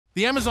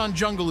The Amazon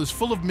jungle is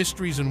full of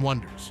mysteries and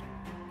wonders,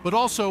 but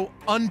also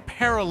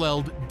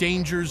unparalleled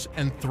dangers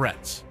and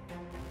threats.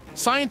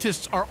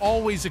 Scientists are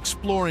always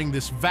exploring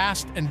this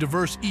vast and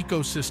diverse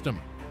ecosystem,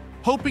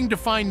 hoping to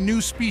find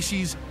new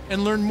species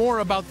and learn more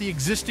about the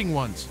existing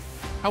ones.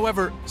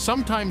 However,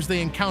 sometimes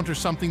they encounter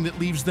something that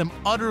leaves them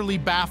utterly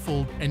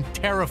baffled and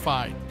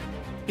terrified.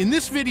 In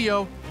this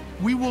video,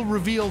 we will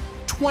reveal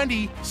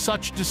 20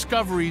 such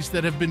discoveries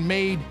that have been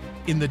made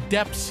in the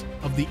depths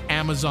of the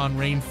Amazon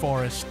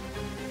rainforest.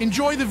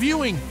 Enjoy the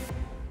viewing!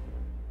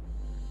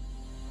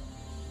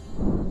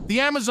 The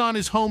Amazon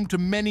is home to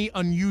many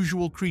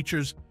unusual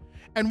creatures,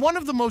 and one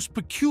of the most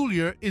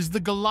peculiar is the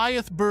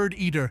Goliath bird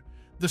eater,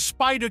 the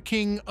spider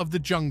king of the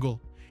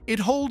jungle. It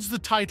holds the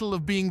title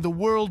of being the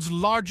world's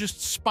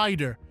largest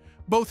spider,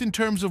 both in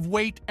terms of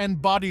weight and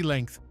body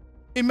length.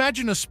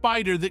 Imagine a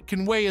spider that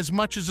can weigh as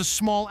much as a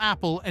small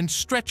apple and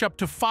stretch up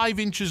to 5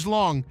 inches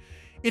long.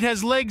 It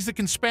has legs that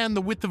can span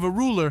the width of a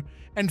ruler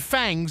and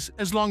fangs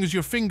as long as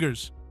your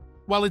fingers.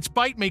 While its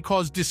bite may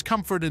cause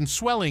discomfort and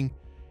swelling,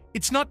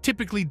 it's not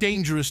typically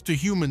dangerous to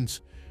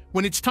humans.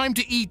 When it's time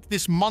to eat,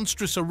 this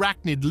monstrous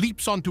arachnid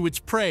leaps onto its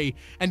prey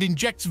and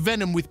injects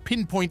venom with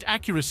pinpoint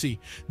accuracy.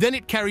 Then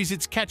it carries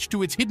its catch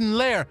to its hidden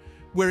lair,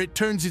 where it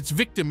turns its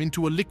victim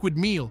into a liquid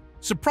meal.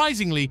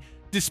 Surprisingly,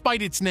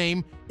 despite its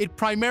name, it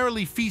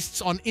primarily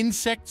feasts on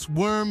insects,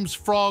 worms,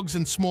 frogs,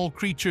 and small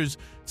creatures,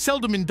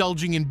 seldom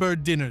indulging in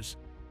bird dinners.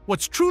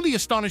 What's truly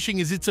astonishing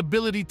is its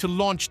ability to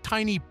launch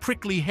tiny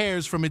prickly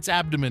hairs from its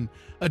abdomen,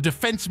 a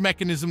defense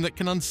mechanism that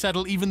can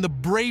unsettle even the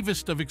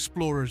bravest of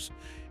explorers.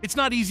 It's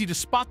not easy to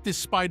spot this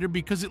spider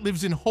because it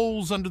lives in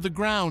holes under the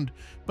ground,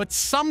 but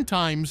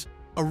sometimes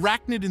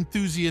arachnid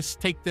enthusiasts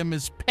take them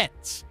as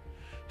pets.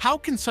 How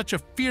can such a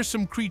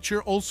fearsome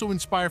creature also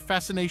inspire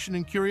fascination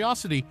and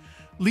curiosity,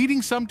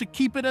 leading some to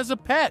keep it as a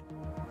pet?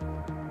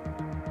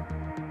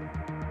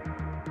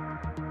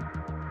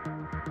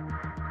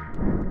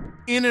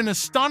 In an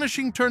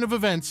astonishing turn of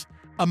events,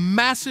 a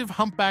massive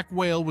humpback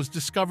whale was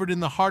discovered in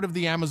the heart of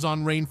the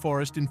Amazon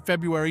rainforest in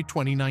February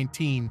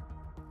 2019.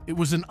 It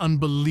was an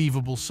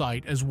unbelievable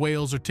sight, as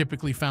whales are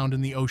typically found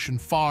in the ocean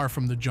far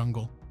from the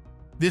jungle.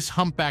 This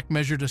humpback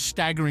measured a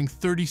staggering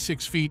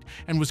 36 feet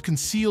and was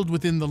concealed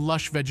within the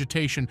lush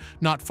vegetation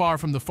not far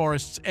from the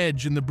forest's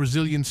edge in the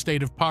Brazilian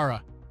state of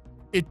Para.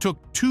 It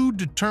took 2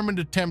 determined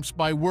attempts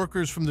by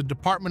workers from the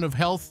Department of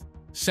Health,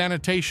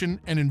 Sanitation,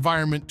 and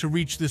Environment to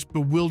reach this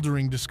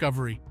bewildering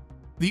discovery.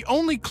 The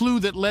only clue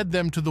that led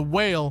them to the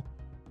whale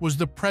was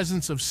the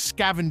presence of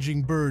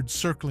scavenging birds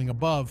circling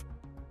above.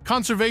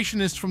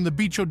 Conservationists from the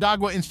Bicho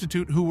d'Agua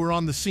Institute who were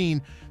on the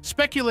scene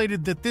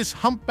speculated that this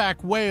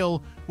humpback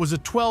whale was a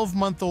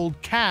 12-month-old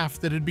calf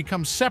that had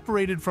become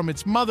separated from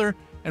its mother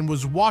and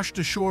was washed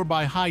ashore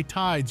by high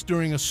tides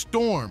during a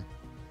storm.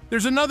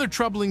 There's another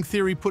troubling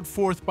theory put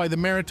forth by the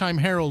Maritime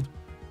Herald.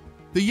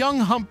 The young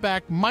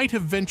humpback might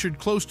have ventured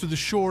close to the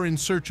shore in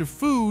search of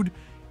food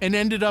and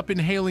ended up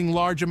inhaling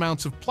large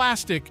amounts of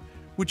plastic,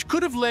 which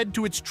could have led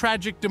to its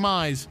tragic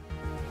demise.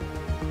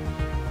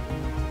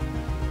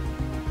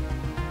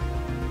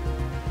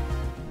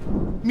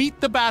 Meet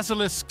the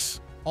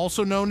basilisks,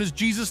 also known as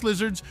Jesus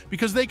lizards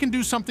because they can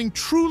do something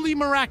truly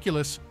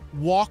miraculous: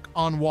 walk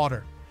on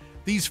water.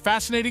 These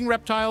fascinating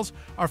reptiles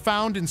are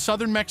found in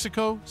southern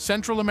Mexico,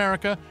 Central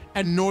America,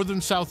 and northern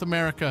South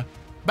America.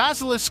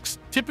 Basilisks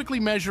typically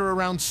measure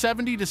around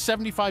 70 to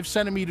 75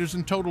 centimeters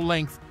in total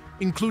length,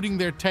 including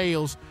their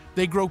tails.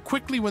 They grow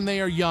quickly when they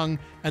are young,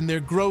 and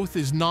their growth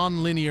is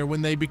non-linear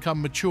when they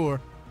become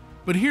mature.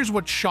 But here's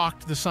what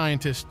shocked the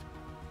scientist.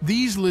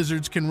 These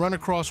lizards can run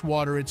across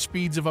water at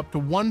speeds of up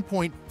to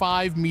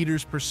 1.5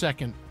 meters per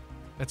second.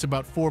 That's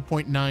about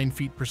 4.9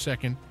 feet per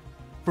second.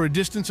 For a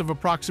distance of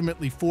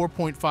approximately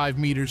 4.5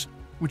 meters,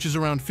 which is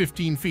around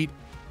 15 feet,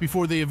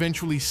 before they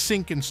eventually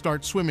sink and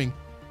start swimming.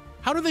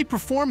 How do they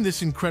perform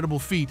this incredible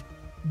feat?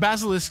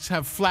 Basilisks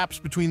have flaps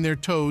between their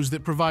toes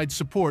that provide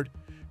support,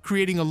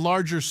 creating a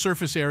larger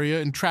surface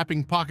area and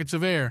trapping pockets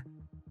of air.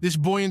 This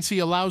buoyancy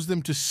allows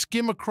them to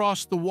skim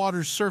across the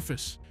water's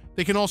surface.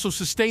 They can also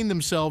sustain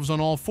themselves on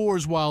all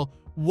fours while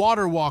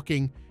water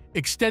walking,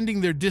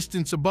 extending their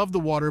distance above the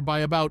water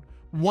by about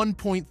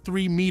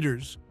 1.3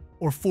 meters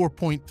or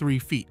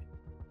 4.3 feet.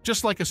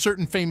 Just like a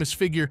certain famous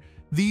figure,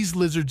 these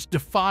lizards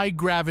defy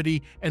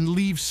gravity and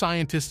leave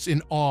scientists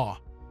in awe.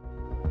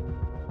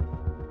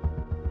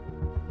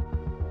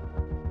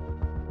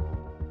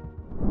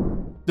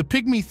 The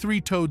pygmy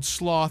three-toed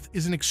sloth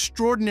is an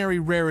extraordinary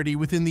rarity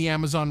within the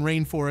Amazon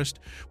rainforest,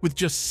 with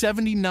just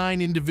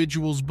 79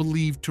 individuals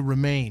believed to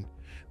remain.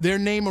 Their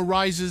name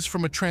arises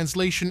from a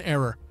translation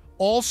error.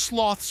 All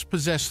sloths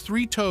possess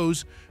 3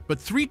 toes, but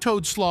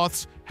three-toed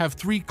sloths have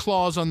 3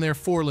 claws on their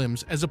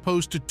forelimbs, as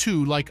opposed to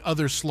 2 like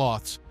other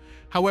sloths.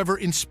 However,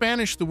 in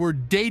Spanish, the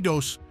word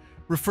dedos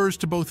refers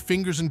to both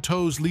fingers and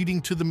toes,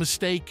 leading to the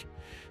mistake.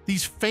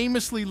 These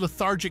famously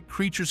lethargic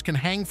creatures can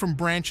hang from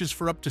branches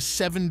for up to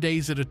 7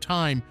 days at a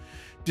time,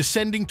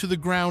 descending to the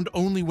ground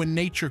only when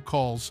nature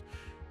calls.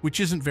 which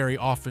isn't very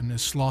often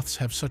as sloths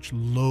have such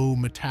low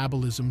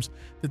metabolisms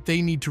that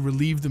they need to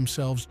relieve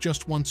themselves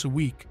just once a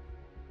week.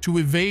 To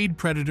evade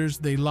predators,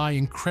 they lie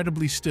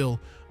incredibly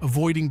still,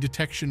 avoiding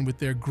detection with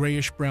their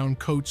grayish-brown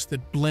coats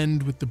that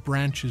blend with the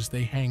branches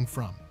they hang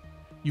from.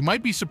 You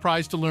might be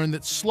surprised to learn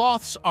that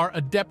sloths are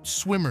adept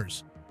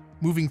swimmers,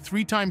 moving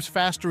 3 times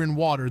faster in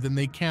water than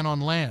they can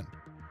on land.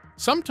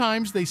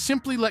 Sometimes they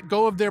simply let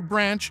go of their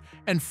branch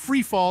and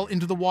freefall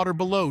into the water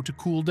below to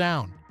cool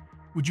down.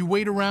 Would you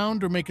wait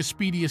around or make a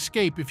speedy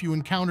escape if you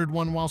encountered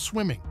one while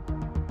swimming?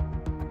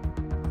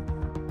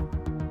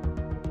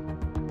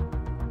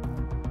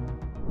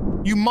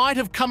 You might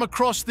have come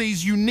across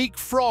these unique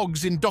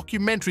frogs in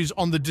documentaries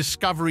on the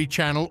Discovery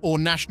Channel or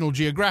National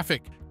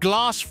Geographic.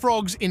 Glass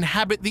frogs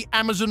inhabit the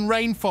Amazon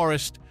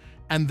rainforest,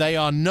 and they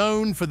are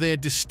known for their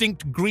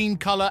distinct green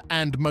color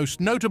and, most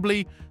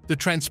notably, the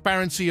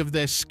transparency of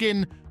their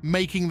skin,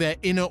 making their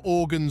inner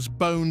organs,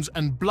 bones,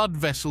 and blood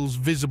vessels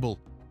visible.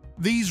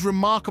 These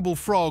remarkable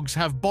frogs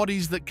have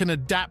bodies that can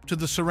adapt to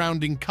the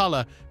surrounding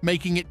color,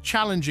 making it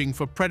challenging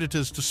for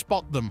predators to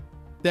spot them.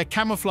 Their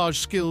camouflage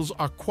skills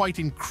are quite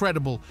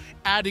incredible,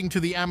 adding to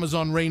the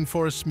Amazon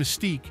rainforest's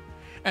mystique.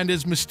 And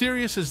as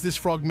mysterious as this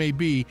frog may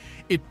be,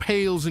 it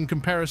pales in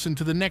comparison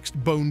to the next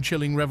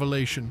bone-chilling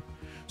revelation.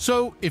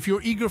 So, if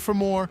you're eager for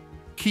more,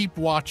 keep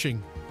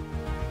watching.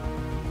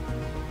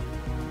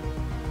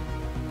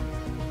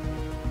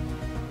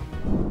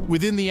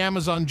 Within the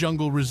Amazon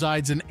jungle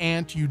resides an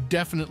ant you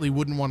definitely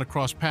wouldn't want to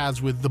cross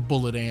paths with, the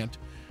bullet ant.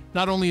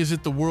 Not only is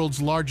it the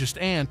world's largest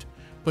ant,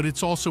 but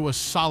it's also a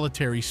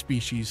solitary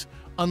species,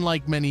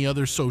 unlike many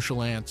other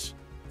social ants.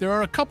 There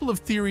are a couple of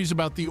theories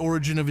about the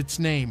origin of its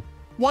name.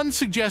 One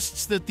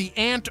suggests that the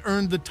ant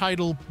earned the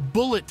title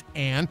bullet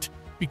ant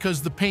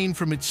because the pain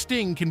from its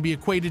sting can be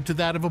equated to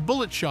that of a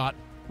bullet shot,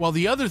 while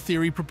the other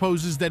theory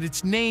proposes that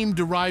its name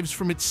derives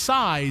from its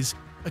size,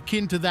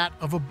 akin to that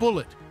of a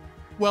bullet.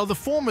 Well, the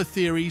former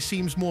theory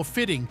seems more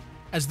fitting,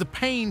 as the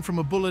pain from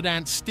a bullet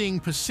ant's sting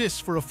persists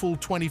for a full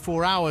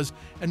 24 hours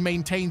and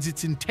maintains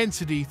its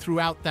intensity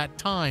throughout that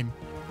time.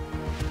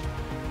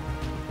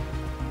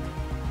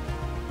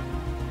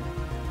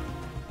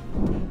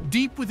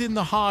 Deep within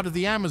the heart of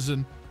the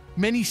Amazon,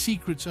 many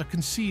secrets are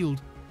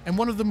concealed, and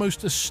one of the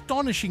most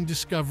astonishing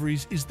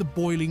discoveries is the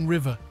boiling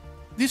river.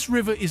 This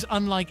river is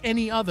unlike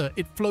any other.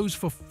 It flows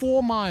for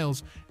 4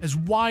 miles, as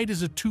wide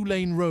as a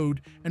 2-lane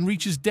road, and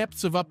reaches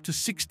depths of up to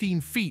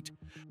 16 feet.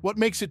 What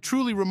makes it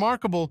truly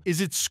remarkable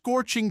is its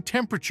scorching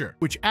temperature,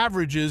 which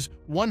averages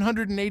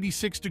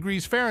 186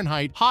 degrees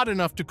Fahrenheit, hot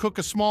enough to cook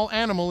a small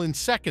animal in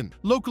seconds.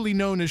 Locally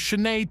known as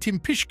Shanae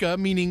Timpishka,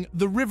 meaning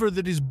the river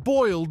that is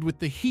boiled with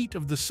the heat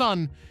of the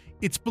sun,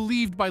 it's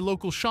believed by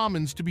local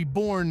shamans to be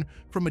born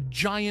from a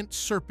giant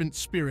serpent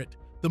spirit,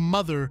 the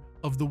mother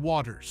of the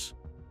waters.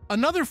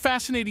 Another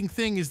fascinating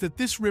thing is that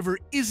this river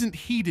isn't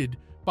heated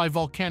by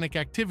volcanic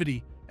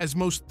activity, as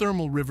most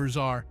thermal rivers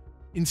are.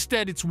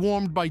 Instead, it's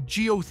warmed by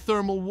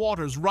geothermal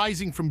waters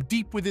rising from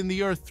deep within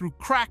the earth through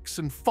cracks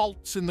and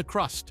faults in the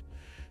crust.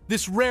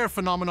 This rare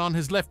phenomenon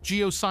has left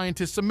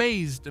geoscientists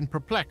amazed and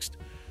perplexed.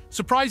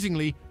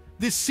 Surprisingly,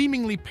 this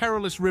seemingly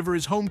perilous river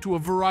is home to a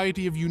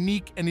variety of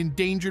unique and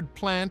endangered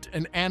plant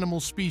and animal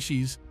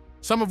species,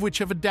 some of which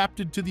have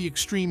adapted to the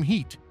extreme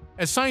heat.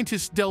 As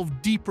scientists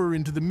delve deeper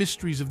into the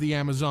mysteries of the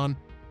Amazon,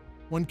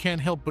 one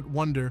can't help but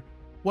wonder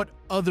what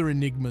other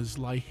enigmas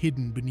lie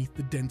hidden beneath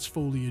the dense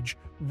foliage,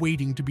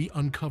 waiting to be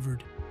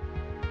uncovered.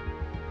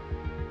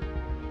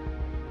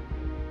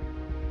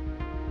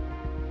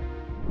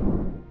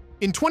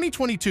 In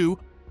 2022,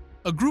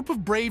 a group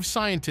of brave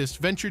scientists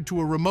ventured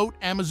to a remote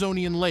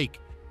Amazonian lake,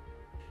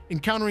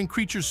 encountering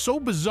creatures so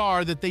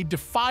bizarre that they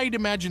defied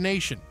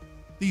imagination.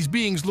 These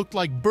beings looked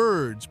like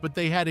birds, but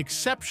they had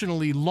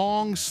exceptionally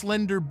long,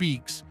 slender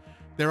beaks.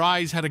 Their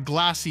eyes had a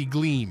glassy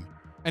gleam,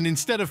 and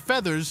instead of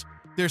feathers,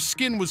 their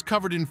skin was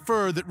covered in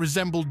fur that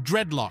resembled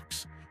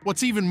dreadlocks.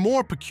 What's even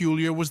more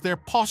peculiar was their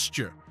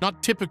posture,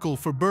 not typical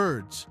for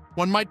birds.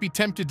 One might be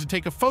tempted to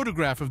take a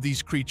photograph of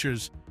these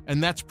creatures,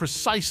 and that's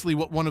precisely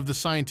what one of the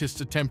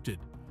scientists attempted.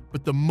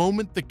 But the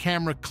moment the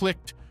camera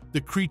clicked, the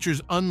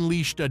creatures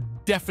unleashed a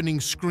deafening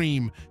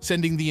scream,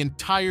 sending the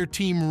entire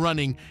team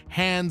running,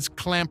 hands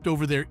clamped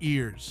over their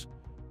ears.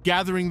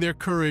 Gathering their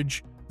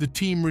courage, the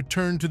team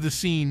returned to the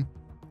scene,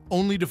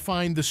 only to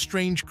find the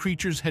strange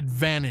creatures had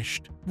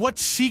vanished. What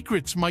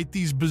secrets might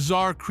these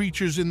bizarre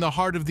creatures in the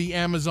heart of the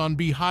Amazon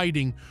be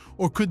hiding,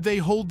 or could they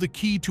hold the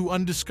key to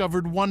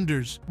undiscovered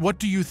wonders? What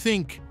do you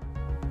think?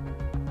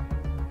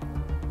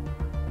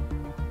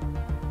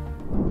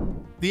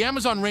 The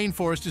Amazon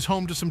rainforest is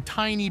home to some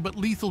tiny but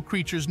lethal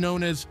creatures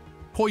known as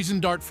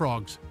poison dart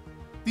frogs.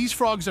 These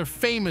frogs are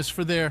famous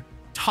for their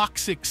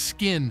toxic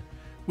skin,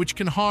 which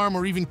can harm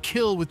or even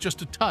kill with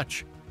just a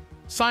touch.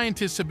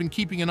 Scientists have been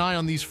keeping an eye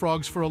on these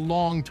frogs for a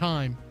long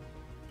time.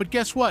 But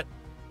guess what?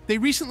 They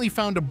recently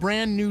found a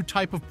brand new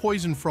type of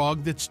poison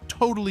frog that's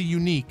totally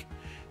unique.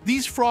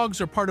 These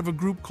frogs are part of a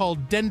group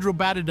called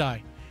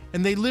Dendrobatidae,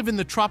 and they live in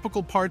the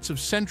tropical parts of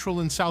Central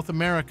and South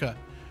America.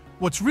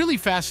 What's really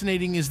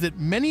fascinating is that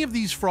many of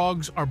these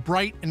frogs are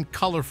bright and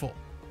colorful.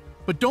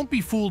 But don't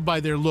be fooled by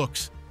their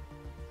looks.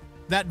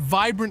 That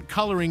vibrant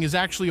coloring is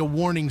actually a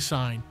warning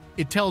sign.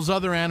 It tells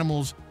other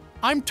animals,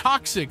 "I'm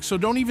toxic, so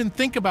don't even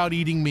think about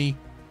eating me."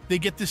 They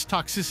get this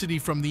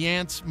toxicity from the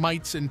ants,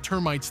 mites, and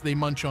termites they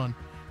munch on.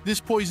 This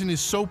poison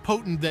is so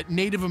potent that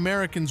Native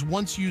Americans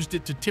once used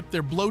it to tip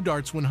their blow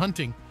darts when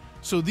hunting.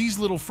 So these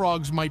little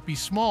frogs might be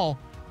small,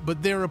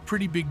 but they're a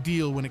pretty big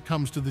deal when it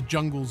comes to the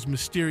jungle's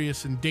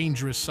mysterious and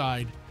dangerous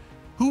side.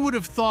 Who would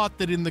have thought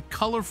that in the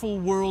colorful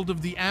world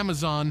of the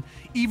Amazon,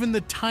 even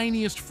the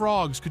tiniest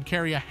frogs could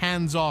carry a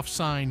hands-off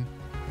sign?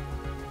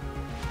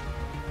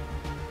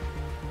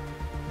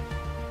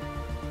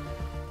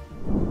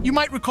 You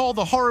might recall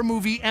the horror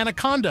movie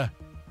Anaconda,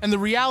 and the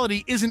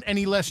reality isn't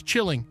any less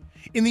chilling.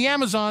 In the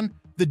Amazon,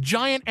 the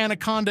giant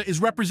anaconda is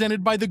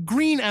represented by the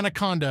green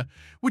anaconda,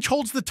 which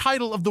holds the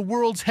title of the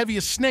world's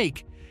heaviest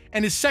snake,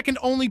 and is second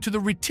only to the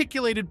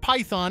reticulated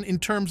python in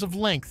terms of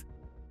length.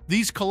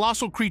 These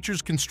colossal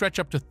creatures can stretch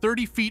up to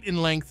 30 feet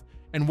in length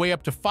and weigh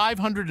up to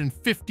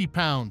 550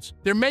 pounds.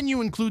 Their menu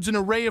includes an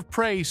array of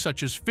prey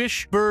such as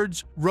fish,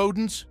 birds,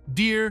 rodents,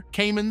 deer,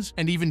 caimans,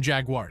 and even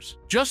jaguars.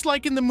 Just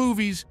like in the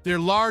movies, their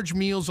large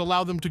meals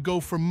allow them to go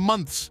for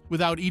months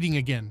without eating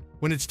again.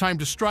 When it's time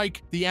to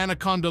strike, the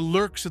anaconda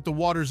lurks at the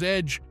water's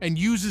edge and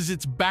uses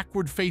its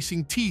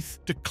backward-facing teeth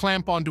to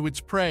clamp onto its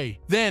prey.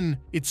 Then,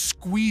 it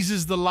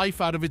squeezes the life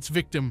out of its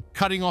victim,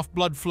 cutting off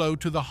blood flow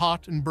to the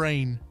heart and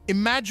brain.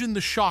 Imagine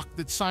the shock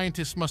that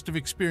scientists must have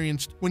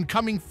experienced when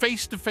coming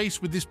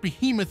face-to-face with this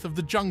behemoth of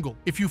the jungle.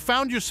 If you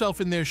found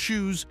yourself in their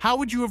shoes, how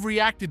would you have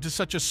reacted to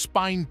such a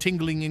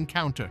spine-tingling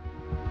encounter?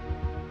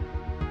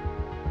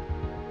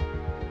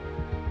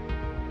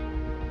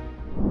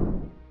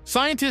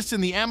 Scientists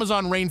in the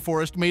Amazon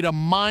rainforest made a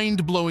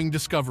mind-blowing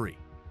discovery.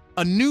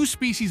 A new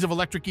species of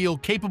electric eel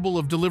capable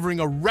of delivering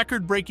a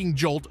record-breaking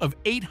jolt of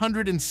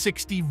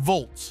 860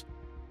 volts.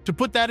 To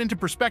put that into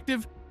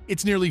perspective,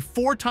 it's nearly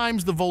 4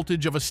 times the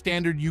voltage of a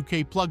standard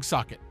UK plug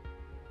socket.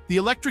 The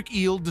electric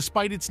eel,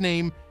 despite its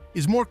name,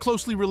 is more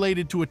closely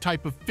related to a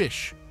type of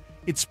fish.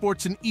 It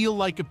sports an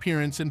eel-like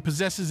appearance and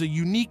possesses a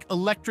unique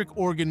electric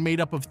organ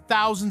made up of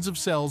thousands of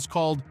cells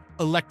called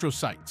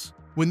electrocytes.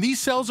 When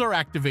these cells are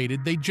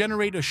activated, they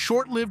generate a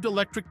short-lived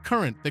electric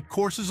current that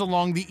courses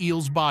along the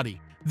eel's body.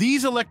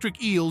 These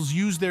electric eels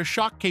use their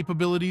shock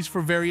capabilities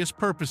for various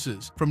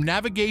purposes, from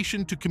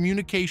navigation to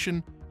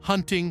communication,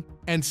 hunting,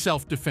 and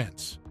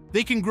self-defense.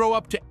 They can grow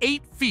up to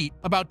 8 feet,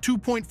 about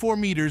 2.4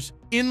 meters,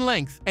 in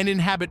length and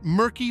inhabit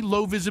murky,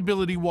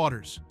 low-visibility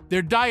waters.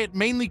 Their diet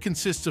mainly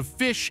consists of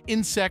fish,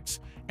 insects,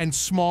 and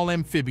small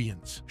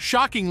amphibians.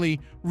 Shockingly,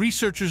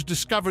 researchers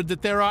discovered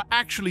that there are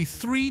actually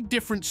 3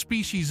 different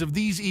species of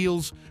these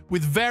eels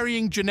with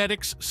varying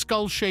genetics,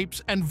 skull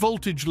shapes, and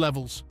voltage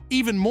levels.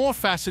 Even more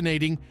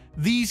fascinating,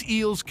 these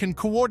eels can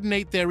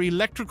coordinate their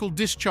electrical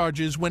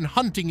discharges when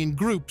hunting in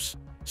groups,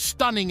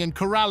 stunning and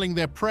corralling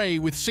their prey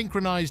with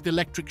synchronized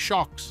electric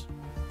shocks.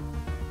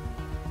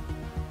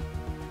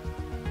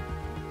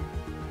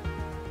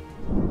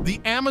 The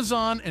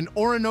Amazon and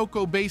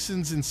Orinoco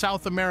basins in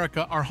South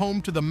America are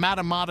home to the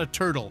Matamata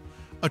turtle,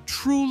 a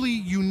truly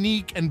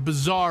unique and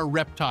bizarre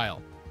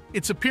reptile.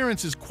 Its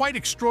appearance is quite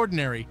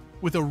extraordinary,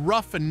 with a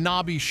rough and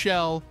knobby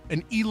shell,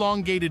 an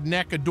elongated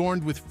neck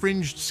adorned with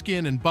fringed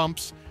skin and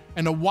bumps,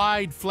 and a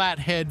wide, flat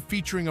head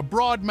featuring a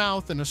broad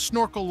mouth and a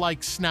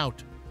snorkel-like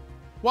snout.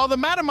 While the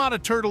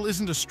Matamata turtle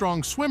isn't a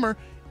strong swimmer,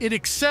 it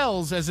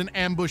excels as an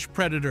ambush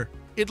predator.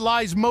 It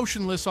lies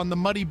motionless on the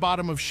muddy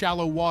bottom of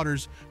shallow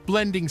waters,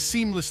 blending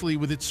seamlessly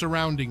with its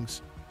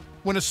surroundings.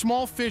 When a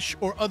small fish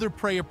or other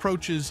prey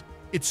approaches,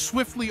 it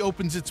swiftly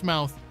opens its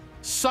mouth,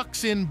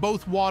 sucks in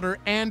both water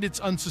and its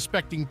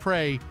unsuspecting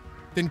prey,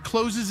 then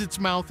closes its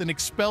mouth and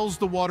expels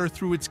the water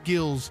through its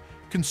gills,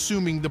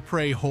 consuming the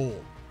prey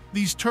whole.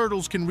 These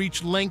turtles can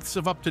reach lengths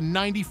of up to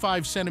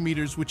 95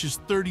 centimeters, which is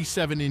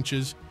 37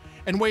 inches,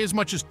 and weigh as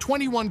much as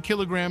 21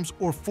 kilograms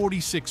or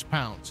 46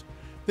 pounds.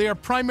 They are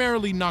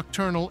primarily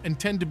nocturnal and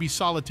tend to be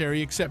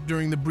solitary except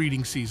during the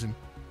breeding season.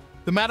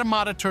 The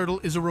Matamata turtle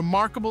is a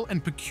remarkable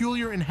and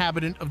peculiar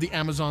inhabitant of the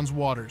Amazon's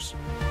waters.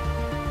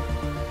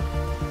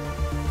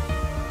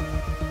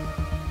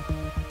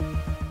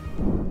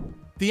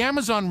 The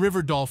Amazon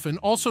river dolphin,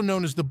 also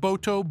known as the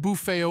boto,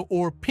 bufeo,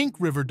 or pink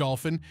river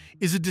dolphin,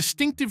 is a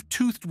distinctive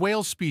toothed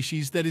whale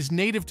species that is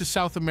native to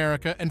South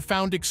America and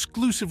found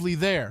exclusively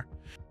there.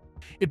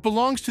 It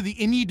belongs to the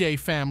Inidae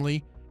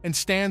family and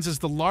stands as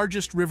the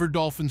largest river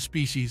dolphin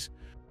species.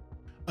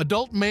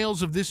 Adult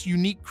males of this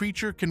unique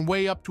creature can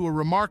weigh up to a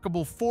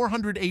remarkable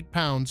 408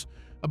 pounds,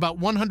 about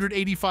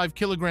 185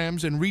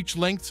 kilograms, and reach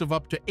lengths of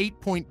up to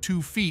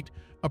 8.2 feet,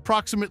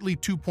 approximately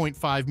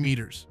 2.5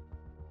 meters.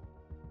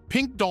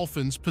 Pink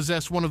dolphins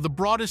possess one of the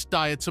broadest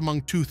diets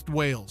among toothed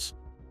whales.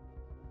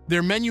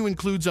 Their menu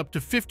includes up to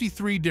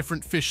 53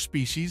 different fish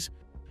species,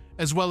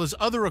 as well as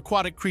other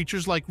aquatic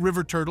creatures like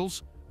river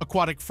turtles,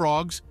 aquatic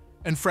frogs,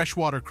 and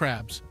freshwater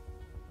crabs.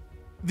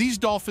 These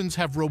dolphins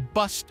have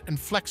robust and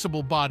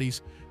flexible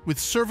bodies with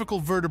cervical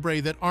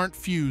vertebrae that aren't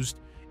fused,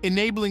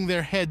 enabling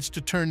their heads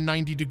to turn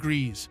 90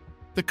 degrees.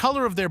 The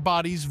color of their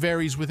bodies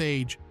varies with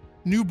age,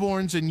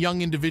 Newborns and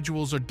young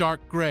individuals are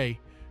dark gray,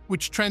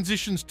 which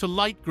transitions to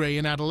light gray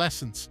in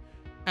adolescence,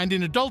 and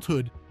in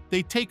adulthood,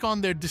 they take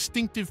on their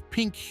distinctive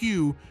pink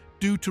hue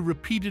due to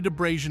repeated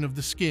abrasion of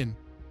the skin.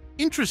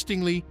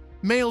 Interestingly,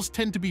 males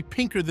tend to be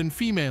pinker than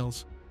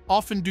females,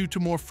 often due to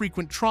more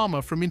frequent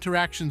trauma from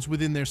interactions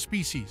within their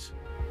species.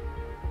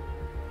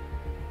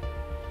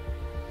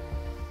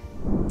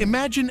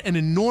 Imagine an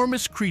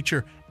enormous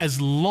creature as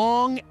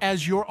long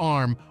as your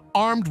arm,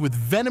 armed with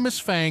venomous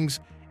fangs,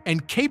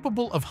 and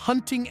capable of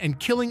hunting and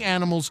killing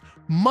animals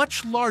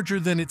much larger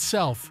than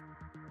itself.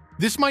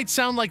 This might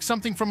sound like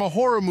something from a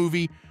horror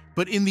movie,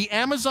 but in the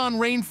Amazon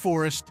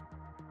rainforest,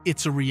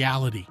 it's a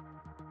reality.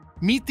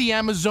 Meet the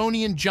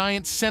Amazonian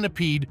giant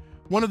centipede,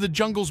 one of the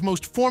jungle's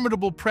most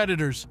formidable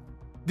predators.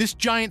 This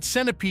giant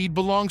centipede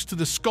belongs to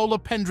the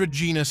Scolopendra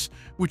genus,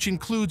 which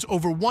includes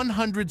over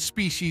 100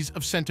 species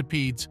of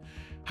centipedes.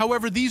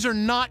 However, these are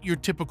not your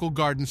typical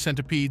garden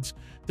centipedes.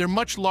 They're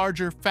much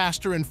larger,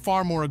 faster, and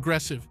far more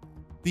aggressive.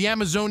 The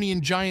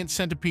Amazonian giant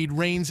centipede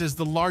reigns as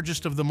the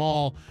largest of them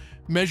all,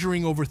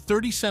 measuring over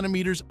 30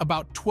 centimeters,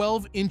 about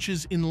 12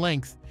 inches in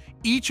length.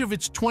 Each of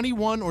its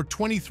 21 or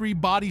 23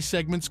 body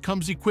segments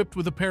comes equipped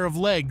with a pair of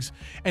legs,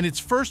 and its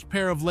first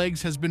pair of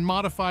legs has been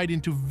modified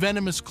into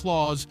venomous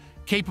claws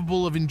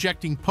capable of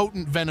injecting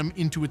potent venom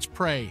into its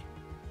prey.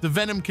 The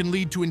venom can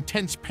lead to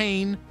intense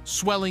pain,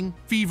 swelling,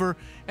 fever,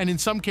 and in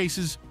some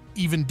cases,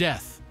 even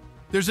death.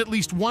 There's at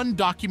least one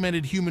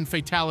documented human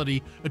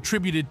fatality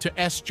attributed to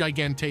S.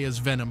 gigantea's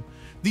venom.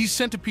 These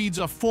centipedes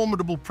are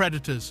formidable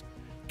predators,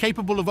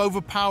 capable of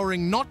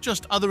overpowering not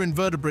just other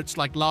invertebrates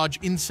like large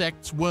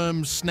insects,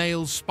 worms,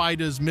 snails,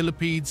 spiders,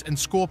 millipedes, and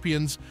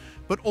scorpions,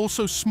 but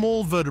also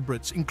small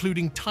vertebrates,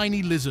 including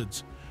tiny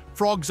lizards,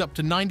 frogs up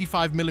to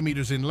 95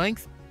 millimeters in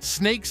length,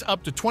 snakes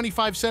up to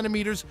 25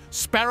 centimeters,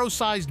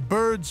 sparrow-sized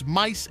birds,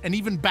 mice, and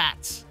even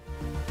bats.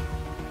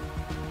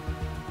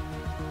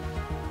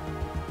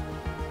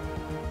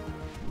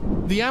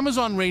 The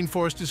Amazon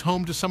rainforest is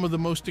home to some of the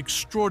most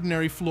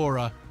extraordinary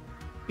flora,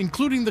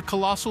 including the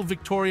colossal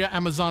Victoria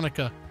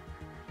amazonica,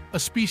 a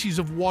species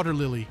of water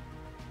lily.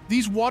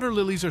 These water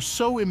lilies are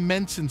so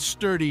immense and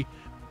sturdy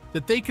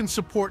that they can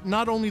support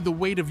not only the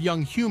weight of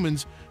young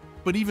humans,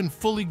 but even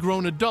fully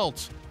grown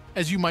adults,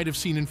 as you might have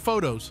seen in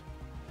photos.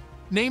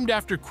 Named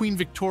after Queen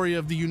Victoria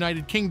of the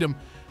United Kingdom,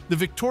 the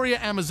Victoria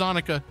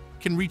amazonica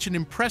can reach an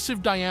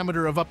impressive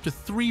diameter of up to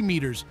 3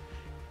 meters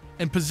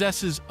and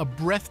possesses a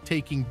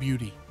breathtaking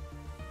beauty.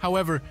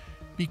 However,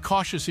 be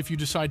cautious if you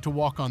decide to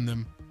walk on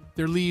them.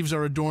 Their leaves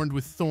are adorned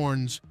with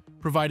thorns,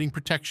 providing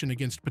protection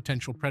against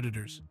potential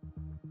predators.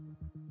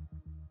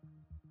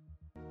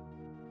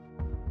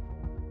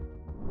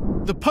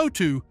 The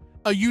potu,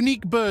 a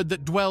unique bird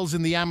that dwells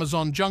in the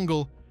Amazon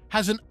jungle,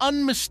 has an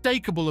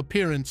unmistakable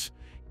appearance,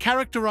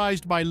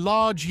 characterized by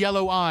large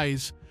yellow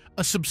eyes,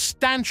 a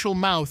substantial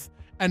mouth,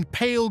 and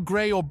pale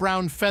gray or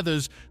brown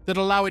feathers that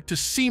allow it to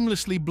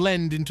seamlessly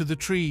blend into the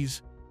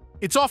trees.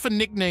 It's often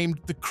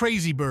nicknamed the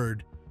crazy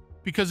bird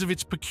because of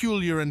its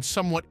peculiar and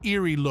somewhat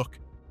eerie look,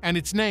 and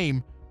its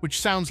name, which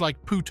sounds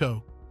like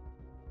puto.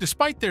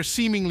 Despite their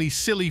seemingly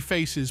silly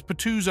faces,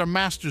 potus are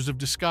masters of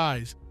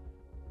disguise.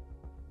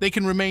 They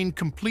can remain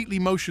completely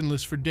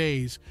motionless for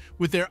days,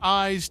 with their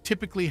eyes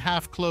typically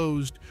half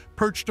closed,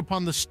 perched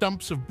upon the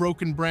stumps of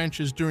broken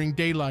branches during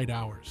daylight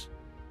hours.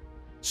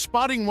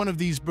 Spotting one of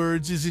these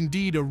birds is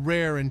indeed a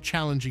rare and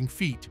challenging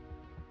feat.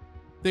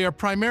 They are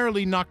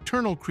primarily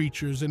nocturnal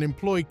creatures and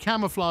employ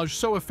camouflage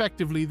so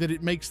effectively that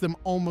it makes them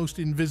almost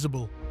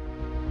invisible.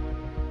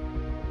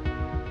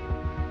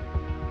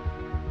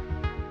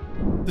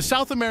 The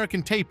South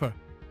American tapir,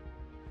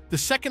 the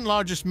second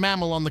largest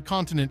mammal on the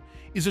continent,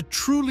 is a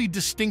truly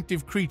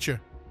distinctive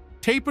creature.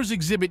 Tapirs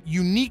exhibit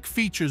unique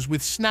features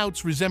with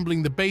snouts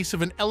resembling the base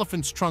of an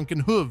elephant's trunk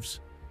and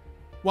hooves.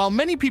 While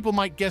many people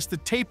might guess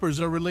that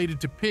tapirs are related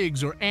to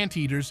pigs or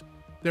anteaters,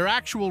 their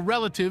actual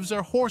relatives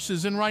are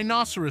horses and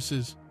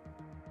rhinoceroses.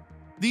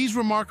 These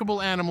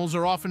remarkable animals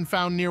are often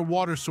found near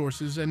water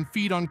sources and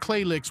feed on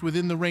clay licks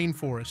within the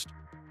rainforest.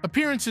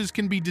 Appearances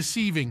can be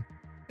deceiving,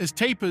 as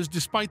tapirs,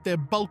 despite their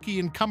bulky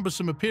and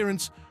cumbersome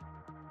appearance,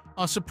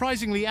 are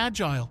surprisingly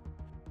agile.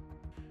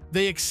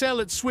 They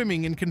excel at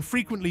swimming and can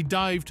frequently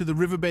dive to the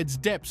riverbed's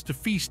depths to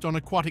feast on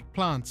aquatic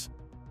plants.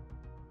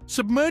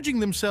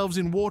 Submerging themselves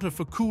in water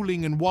for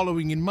cooling and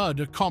wallowing in mud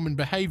are common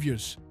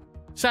behaviors.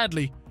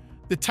 Sadly,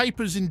 the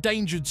tapir's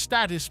endangered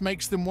status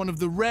makes them one of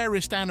the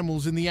rarest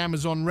animals in the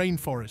Amazon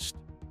rainforest.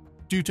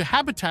 Due to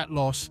habitat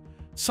loss,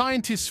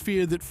 scientists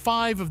fear that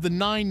 5 of the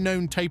 9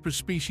 known tapir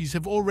species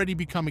have already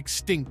become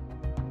extinct.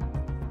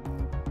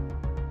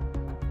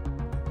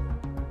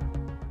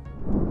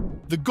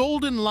 The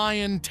golden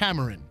lion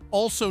tamarin,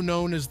 also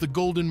known as the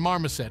golden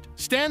marmoset,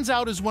 stands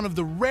out as one of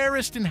the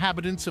rarest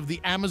inhabitants of the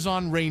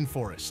Amazon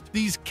rainforest.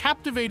 These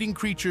captivating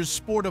creatures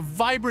sport a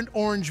vibrant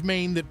orange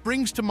mane that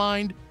brings to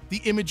mind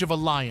the image of a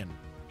lion,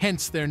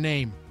 hence their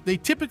name. They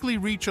typically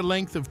reach a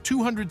length of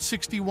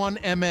 261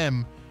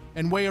 mm,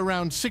 and weigh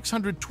around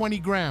 620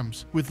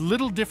 grams, with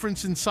little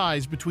difference in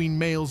size between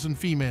males and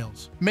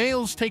females.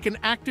 Males take an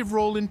active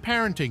role in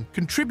parenting,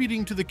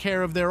 contributing to the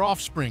care of their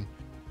offspring,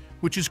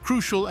 which is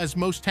crucial as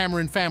most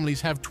tamarin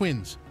families have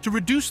twins. To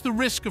reduce the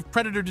risk of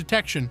predator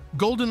detection,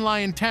 golden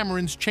lion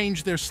tamarins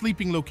change their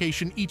sleeping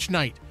location each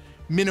night,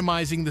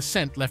 minimizing the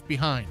scent left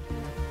behind.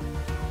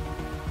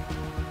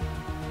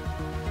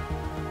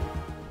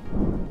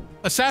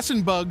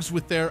 Assassin bugs,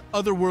 with their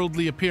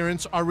otherworldly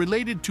appearance, are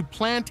related to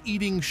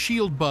plant-eating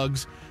shield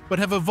bugs, but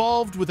have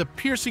evolved with a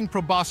piercing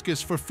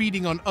proboscis for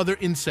feeding on other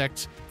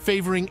insects,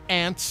 favoring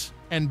ants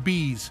and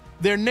bees.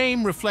 Their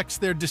name reflects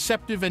their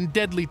deceptive and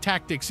deadly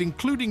tactics,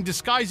 including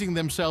disguising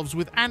themselves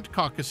with ant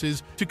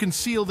carcasses to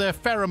conceal their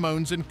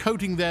pheromones and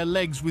coating their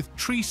legs with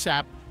tree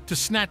sap to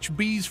snatch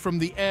bees from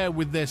the air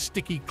with their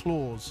sticky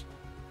claws.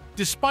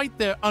 Despite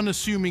their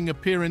unassuming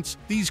appearance,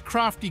 these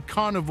crafty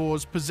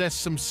carnivores possess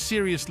some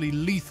seriously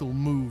lethal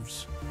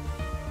moves.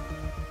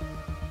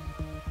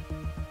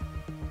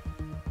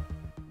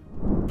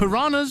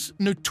 Piranhas,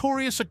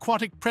 notorious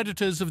aquatic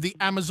predators of the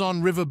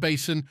Amazon River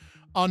basin,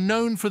 are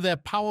known for their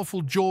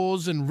powerful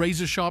jaws and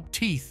razor-sharp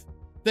teeth.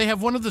 They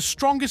have one of the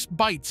strongest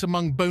bites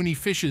among bony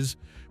fishes,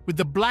 with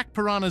the black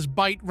piranha's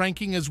bite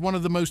ranking as one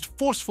of the most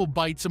forceful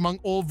bites among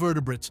all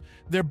vertebrates.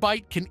 Their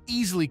bite can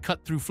easily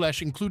cut through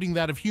flesh, including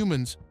that of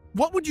humans.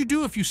 What would you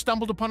do if you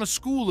stumbled upon a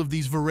school of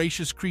these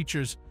voracious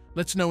creatures?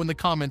 Let's know in the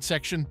comment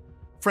section.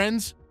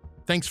 Friends,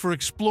 thanks for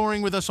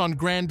exploring with us on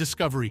Grand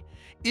Discovery.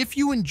 If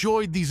you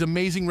enjoyed these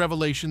amazing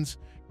revelations,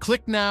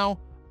 click now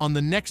on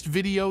the next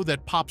video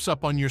that pops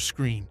up on your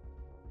screen.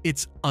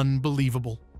 It's unbelievable.